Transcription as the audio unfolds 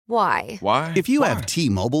Why? Why? If you have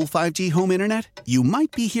T-Mobile 5G home internet, you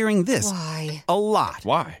might be hearing this Why? a lot.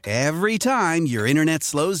 Why? Every time your internet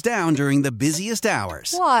slows down during the busiest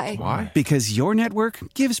hours. Why? Why? Because your network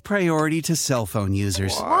gives priority to cell phone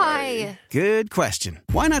users. Why? Good question.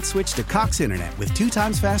 Why not switch to Cox Internet with 2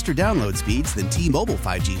 times faster download speeds than T-Mobile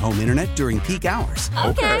 5G home internet during peak hours?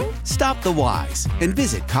 Okay. Stop the whys and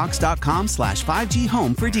visit cox.com/5G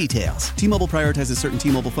home for details. T-Mobile prioritizes certain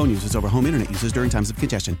T-Mobile phone users over home internet users during times of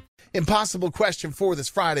congestion. Impossible question for this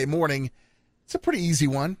Friday morning. It's a pretty easy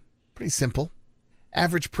one. Pretty simple.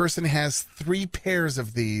 Average person has 3 pairs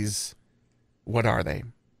of these. What are they?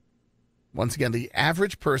 Once again, the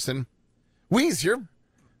average person. Wheeze, you're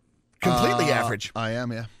completely average. I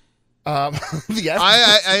am, yeah. The average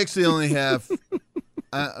I actually only have.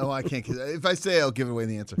 I can't. If I say, I'll give away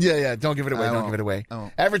the answer. Yeah. Don't give it away. I Don't won't. give it away. I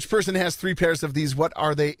won't. Average person has 3 pairs of these. What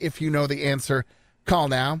are they? If you know the answer, call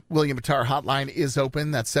now. William Attar hotline is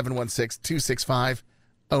open. That's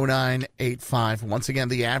 716-265-0985. Once again,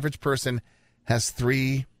 the average person has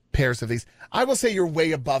 3 pairs of these. I will say you're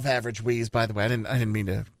way above average, Wheeze, by the way. I didn't mean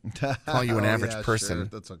to call you an average person. Sure,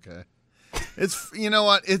 that's okay. It's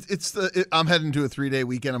what I'm heading to a 3-day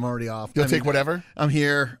weekend. I'm already off. You'll take whatever? I'm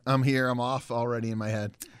here. I'm off already in my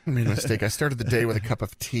head. I made a mistake. I started the day with a cup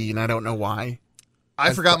of tea, and I don't know why.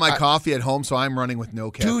 I forgot my coffee at home, so I'm running with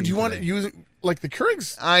no caffeine. Dude, you want to today. use like the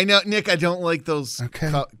Keurigs? I know, Nick. I don't like those.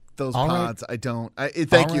 Okay. Those All right. pods. I don't.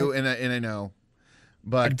 Thank All you, right. and I know.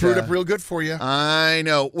 But I brewed up real good for you. I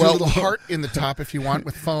know. Do Well, a little heart in the top if you want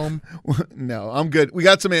with foam. No, I'm good. We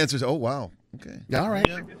got some answers. Oh wow. Okay. All right.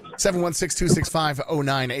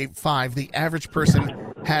 716-265-0985. The average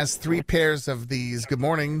person has 3 pairs of these. Good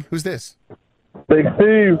morning. Who's this? Big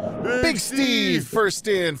Steve. Big Steve. First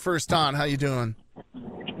in, first on. How you doing?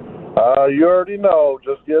 You already know.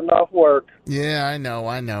 Just getting off work. Yeah, I know.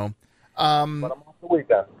 But I'm off the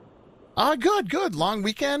weekend. Good. Long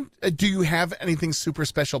weekend. Do you have anything super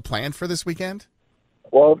special planned for this weekend?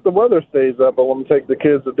 Well, if the weather stays up, I want to take the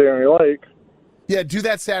kids to Dairy Lake. Yeah, do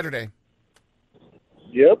that Saturday.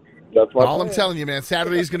 Yep. That's my All plan. I'm telling you, man.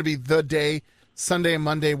 Saturday is going to be the day. Sunday and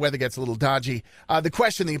Monday, weather gets a little dodgy.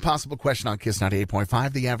 The impossible question on Kiss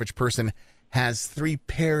 98.5. The average person has 3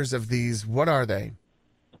 pairs of these. What are they?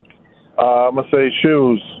 I'm going to say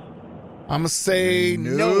shoes. I'm going to say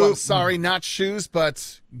no. I'm sorry, not shoes,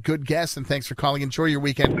 but good guess, and thanks for calling. Enjoy your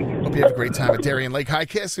weekend. Hope you have a great time at Darien Lake. Hi,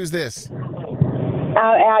 Kiss. Who's this?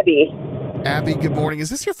 Abby. Abby, good morning. Is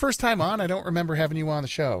this your first time on? I don't remember having you on the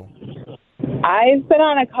show. I've been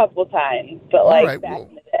on a couple times, but All right, back well-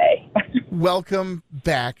 in the day. Welcome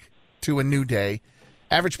back to a new day.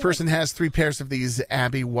 Average person has 3 pairs of these.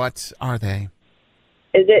 Abby, what are they?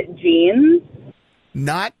 Is it jeans?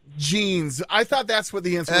 Not jeans. I thought that's what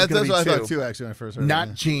the answer was going That's to be, what I thought too. Actually, when I first heard Not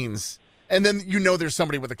it. jeans. And then there's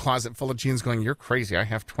somebody with a closet full of jeans going, you're crazy. I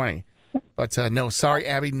have 20. But no, sorry,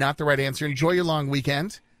 Abby, not the right answer. Enjoy your long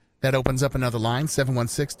weekend. That opens up another line,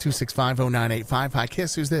 716-265-0985. Hi,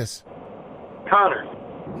 Kiss. Who's this? Connor.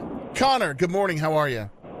 Connor, good morning. How are you?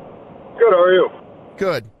 Good, how are you?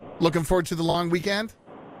 Good. Looking forward to the long weekend?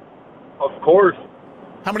 Of course.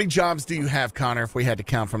 How many jobs do you have, Connor, if we had to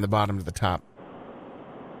count from the bottom to the top?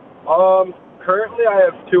 Currently I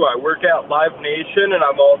have 2. I work at Live Nation, and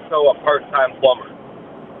I'm also a part-time plumber.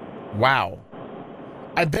 Wow.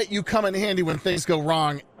 I bet you come in handy when things go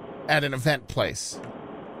wrong at an event place.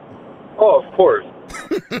 Oh, of course.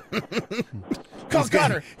 Call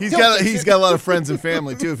Connor. He's got a lot of friends and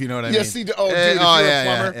family too, if you know what I mean. Yes, he does. Oh, dude, if you're a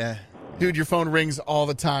plumber, yeah. dude, your phone rings all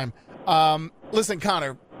the time. Listen,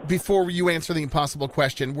 Connor, before you answer the impossible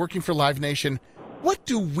question, working for Live Nation, what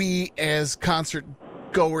do we as concert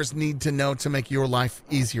goers need to know to make your life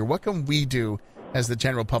easier? What can we do as the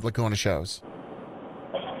general public going to shows?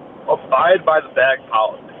 Abide by the bag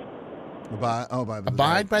policy.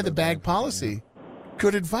 Abide by the bag policy.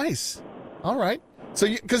 Good advice. All right. So,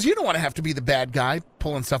 because you don't want to have to be the bad guy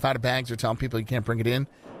pulling stuff out of bags or telling people you can't bring it in.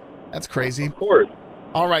 That's crazy. Of course.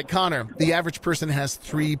 All right, Connor, the average person has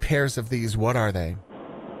 3 pairs of these. What are they?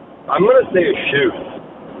 I'm going to say shoes.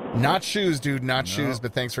 Not shoes, dude. Not shoes,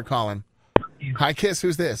 but thanks for calling. Hi, Kiss.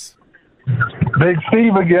 Who's this? Big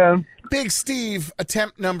Steve again. Big Steve,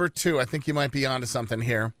 attempt number 2. I think you might be onto something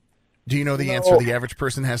here. Do you know the answer? The average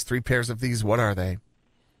person has 3 pairs of these. What are they?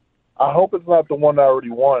 I hope it's not the one I already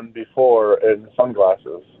won before in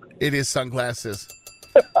sunglasses. It is sunglasses.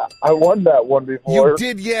 I won that one before. You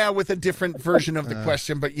did, yeah, with a different version of the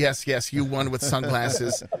question, but yes, you won with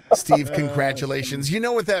sunglasses. Steve, congratulations. You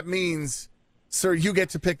know what that means, sir. You get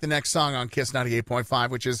to pick the next song on Kiss 98.5,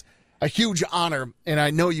 which is a huge honor, and I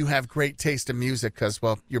know you have great taste in music because,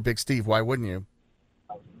 well, you're Big Steve. Why wouldn't you?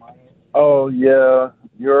 Oh, yeah,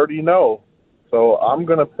 you already know. So I'm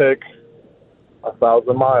going to pick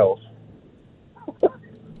 1,000 miles.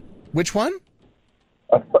 Which one?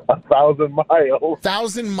 1,000 miles.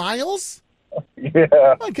 1,000 miles?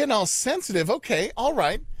 Yeah. I'm getting all sensitive. Okay, all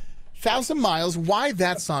right. 1,000 miles. Why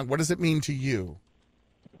that song? What does it mean to you?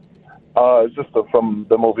 It's just from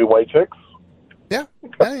the movie White Chicks. Yeah.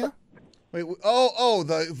 Wait,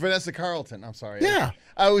 the Vanessa Carlton. I'm sorry. Yeah.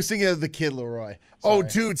 I was thinking of the Kid Laroi. Oh,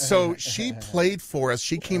 dude. So she played for us.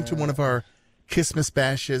 She came to one of our Christmas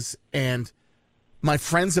bashes, and my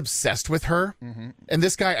friend's obsessed with her. Mm-hmm. And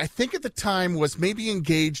this guy, I think at the time, was maybe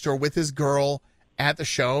engaged or with his girl at the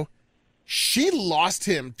show. She lost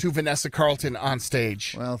him to Vanessa Carlton on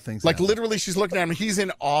stage. Well, things like happen. literally, she's looking at him. He's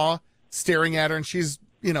in awe, staring at her, and she's,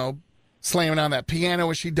 slamming on that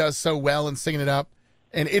piano as she does so well and singing it up.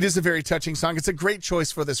 And it is a very touching song. It's a great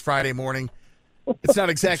choice for this Friday morning. It's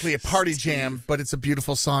not exactly a party jam, but it's a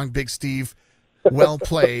beautiful song. Big Steve, well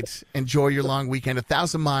played. Enjoy your long weekend.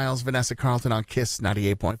 1,000 miles, Vanessa Carlton on KISS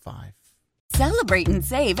 98.5. Celebrate and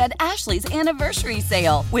save at Ashley's Anniversary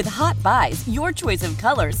Sale. With Hot Buys, your choice of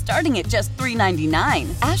colors starting at just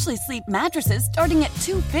 $3.99. Ashley Sleep mattresses starting at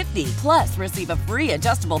 $2.50. Plus, receive a free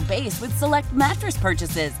adjustable base with select mattress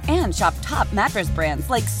purchases. And shop top mattress brands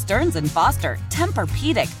like Stearns & Foster,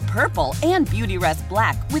 Tempur-Pedic, Purple, and Beautyrest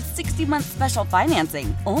Black with 60-month special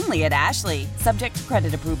financing. Only at Ashley. Subject to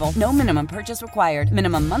credit approval. No minimum purchase required.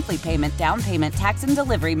 Minimum monthly payment, down payment, tax, and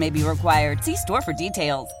delivery may be required. See store for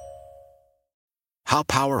details. How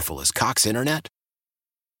powerful is Cox Internet?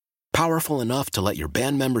 Powerful enough to let your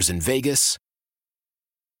band members in Vegas,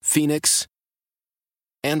 Phoenix,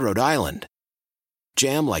 and Rhode Island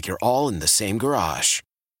jam like you're all in the same garage.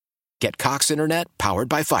 Get Cox Internet powered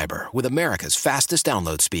by fiber with America's fastest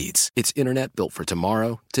download speeds. It's internet built for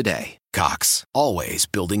tomorrow, today. Cox, always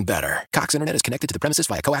building better. Cox Internet is connected to the premises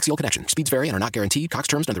via coaxial connection. Speeds vary and are not guaranteed. Cox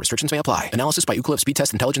terms and other restrictions may apply. Analysis by Ookla Speed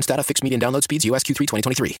Test Intelligence Data. Fixed median download speeds. US Q3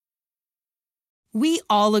 2023. We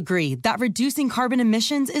all agree that reducing carbon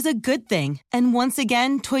emissions is a good thing. And once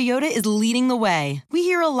again, Toyota is leading the way. We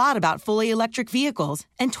hear a lot about fully electric vehicles,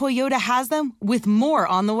 and Toyota has them with more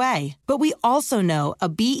on the way. But we also know a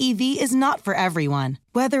BEV is not for everyone.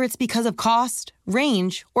 Whether it's because of cost,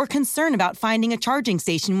 range, or concern about finding a charging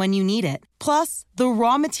station when you need it. Plus, the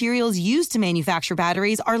raw materials used to manufacture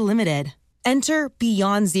batteries are limited. Enter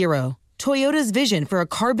Beyond Zero, Toyota's vision for a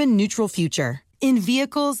carbon-neutral future. In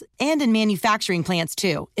vehicles and in manufacturing plants,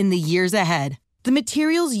 too, in the years ahead. The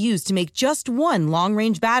materials used to make just one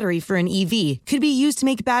long-range battery for an EV could be used to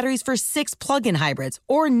make batteries for 6 plug-in hybrids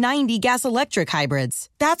or 90 gas-electric hybrids.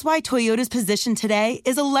 That's why Toyota's position today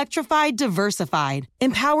is electrified, diversified,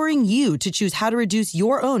 empowering you to choose how to reduce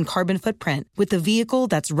your own carbon footprint with the vehicle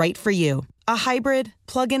that's right for you. A hybrid,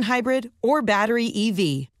 plug-in hybrid, or battery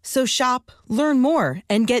EV. So shop, learn more,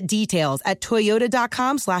 and get details at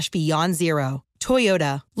toyota.com/beyondzero.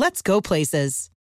 Toyota, let's go places.